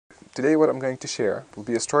Today what I'm going to share will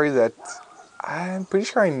be a story that I'm pretty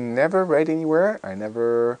sure I never read anywhere. I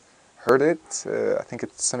never heard it. I think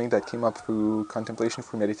it's something that came up through contemplation,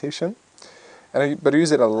 through meditation. But I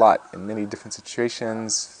use it a lot in many different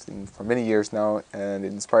situations for many years now, and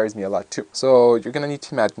it inspires me a lot too. So you're going to need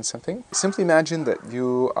to imagine something. Simply imagine that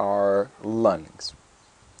you are lungs,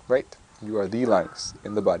 right? You are the lungs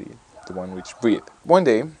in the body, the one which breathe. One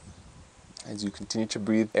day, as you continue to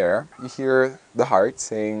breathe air, you hear the heart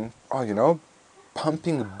saying, oh,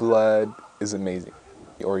 pumping blood is amazing.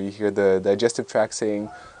 Or you hear the digestive tract saying,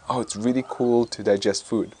 oh, it's really cool to digest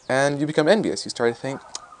food. And you become envious. You start to think,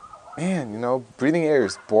 man, breathing air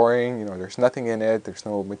is boring, there's nothing in it, there's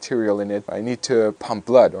no material in it. I need to pump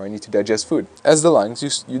blood or I need to digest food. As the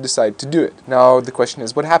lungs, you decide to do it. Now the question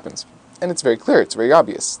is, what happens? And it's very clear, it's very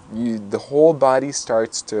obvious. The whole body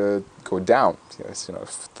starts to go down. Yes,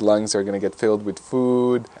 if the lungs are going to get filled with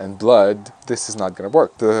food and blood, this is not going to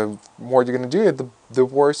work. The more you're going to do it, the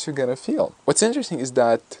worse you're going to feel. What's interesting is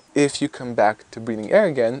that if you come back to breathing air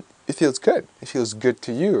again, it feels good. It feels good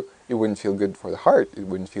to you. It wouldn't feel good for the heart. It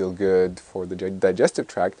wouldn't feel good for the digestive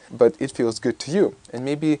tract, but it feels good to you. And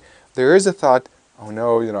maybe there is a thought, oh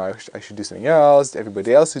no, I should do something else.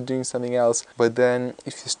 Everybody else is doing something else. But then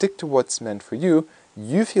if you stick to what's meant for you,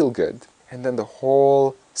 you feel good. And then the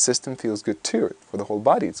whole system feels good too. For the whole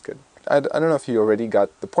body, it's good. I don't know if you already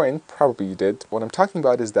got the point. Probably you did. What I'm talking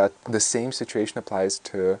about is that the same situation applies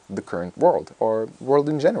to the current world, or world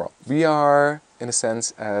in general. We are, in a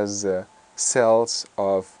sense, as cells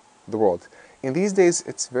of the world. In these days,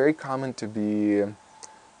 it's very common to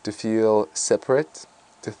feel separate,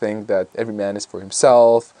 to think that every man is for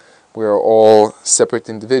himself. We're all separate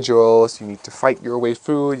individuals. You need to fight your way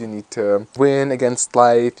through. You need to win against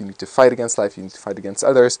life. You need to fight against life. You need to fight against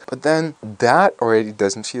others. But then that already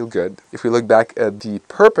doesn't feel good. If we look back at the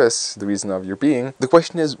purpose, the reason of your being, the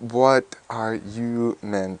question is, what are you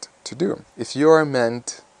meant to do? If you are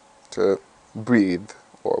meant to breathe,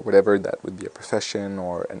 or whatever that would be, a profession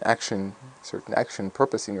or an action, certain action,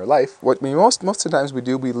 purpose in your life, what we most of the times we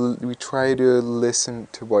do, we try to listen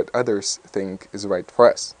to what others think is right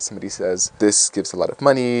for us. Somebody says, this gives a lot of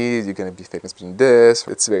money, you're going to be famous doing this,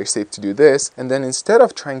 it's very safe to do this. And then instead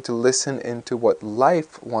of trying to listen into what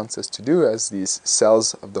life wants us to do as these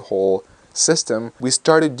cells of the whole system, we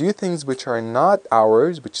start to do things which are not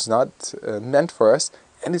ours, which is not meant for us,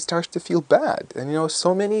 and it starts to feel bad. And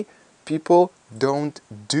so many people don't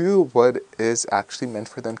do what is actually meant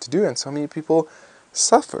for them to do, and so many people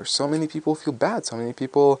suffer, so many people feel bad, so many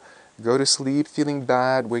people go to sleep feeling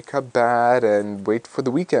bad, wake up bad, and wait for the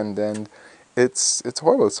weekend, and it's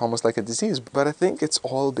horrible. It's almost like a disease. But I think it's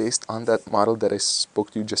all based on that model that I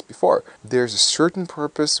spoke to you just before. There's a certain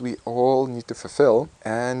purpose we all need to fulfill,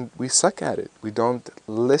 and we suck at it. We don't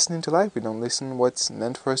listen into life. We don't listen what's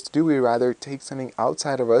meant for us to do. We rather take something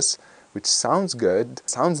outside of us which sounds good,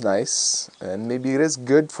 sounds nice, and maybe it is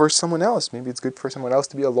good for someone else. Maybe it's good for someone else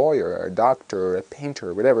to be a lawyer, or a doctor, or a painter,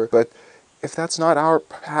 or whatever. But if that's not our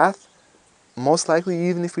path, most likely,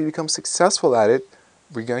 even if we become successful at it,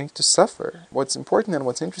 we're going to suffer. What's important and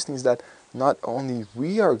what's interesting is that not only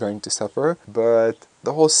we are going to suffer, but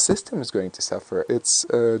the whole system is going to suffer. It's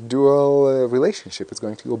a dual relationship. It's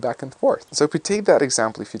going to go back and forth. So if we take that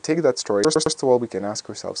example, if you take that story, first of all, we can ask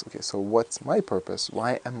ourselves, okay, so what's my purpose?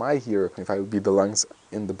 Why am I here? If I would be the lungs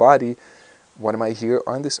in the body, what am I here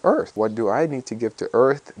on this earth? What do I need to give to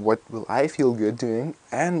earth? What will I feel good doing?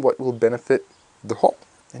 And what will benefit the whole?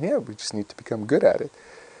 And yeah, we just need to become good at it.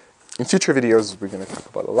 In future videos, we're going to talk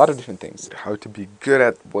about a lot of different things. How to be good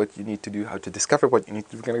at what you need to do, how to discover what you need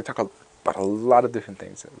to do. We're going to talk about a lot of different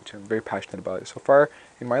things, which I'm very passionate about. So far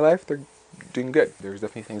in my life, they're doing good. There's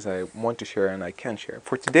definitely things I want to share and I can share.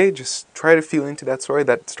 For today, just try to feel into that story.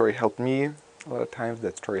 That story helped me a lot of times.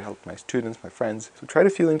 That story helped my students, my friends. So try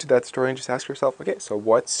to feel into that story and just ask yourself, okay, so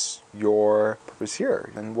what's your purpose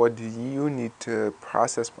here? And what do you need to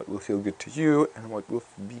process? What will feel good to you and what will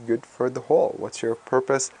be good for the whole? What's your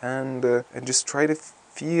purpose? And just try to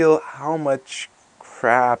feel how much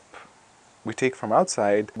crap we take from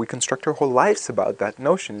outside. We construct our whole lives about that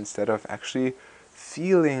notion instead of actually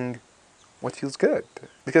feeling what feels good.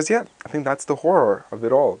 Because yeah, I think that's the horror of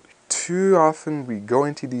it all. Too often we go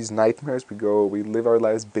into these nightmares, we live our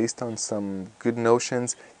lives based on some good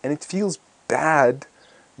notions, and it feels bad,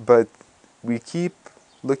 but we keep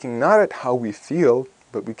looking not at how we feel,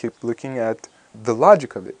 but we keep looking at the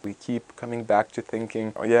logic of it. We keep coming back to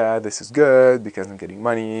thinking, oh yeah, this is good because I'm getting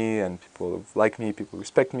money and people like me, people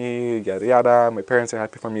respect me, yada yada, my parents are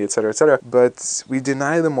happy for me, etc., etc. But we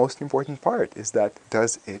deny the most important part, is that,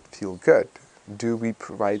 does it feel good? Do we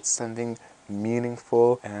provide something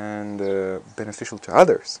meaningful and beneficial to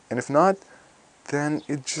others. And if not, then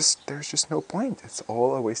there's just no point. It's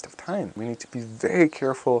all a waste of time. We need to be very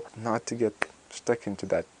careful not to get stuck into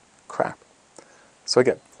that crap. So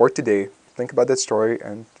again, for today, think about that story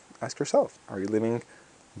and ask yourself, are you living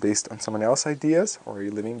based on someone else's ideas, or are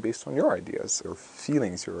you living based on your ideas, your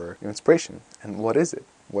feelings, your inspiration? And what is it?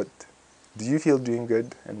 What do you feel doing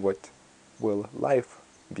good, and what will life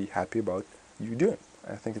be happy about you doing?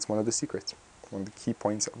 I think it's one of the secrets, one of the key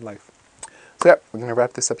points of life. So yeah, we're going to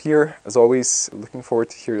wrap this up here. As always, looking forward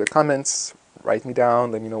to hear your comments. Write me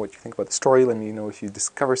down, let me know what you think about the story, let me know if you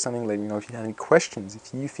discover something, let me know if you have any questions,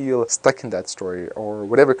 if you feel stuck in that story, or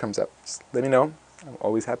whatever comes up. Just let me know. I'm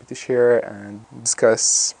always happy to share and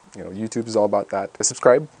discuss. YouTube is all about that.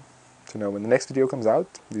 Subscribe to know when the next video comes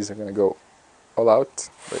out. These are going to go all out.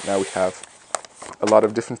 Right now we have a lot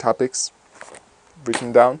of different topics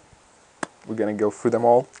written down. We're going to go through them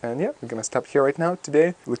all. And yeah, we're going to stop here right now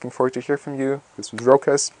today. Looking forward to hear from you. This was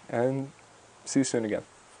Rokas, and see you soon again.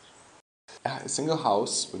 A single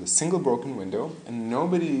house with a single broken window, and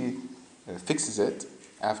nobody fixes it.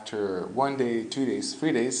 After 1 day, 2 days,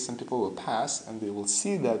 3 days, some people will pass and they will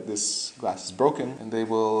see that this glass is broken, and they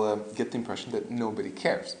will get the impression that nobody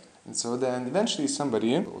cares. And so then eventually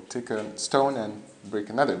somebody will take a stone and break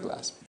another glass.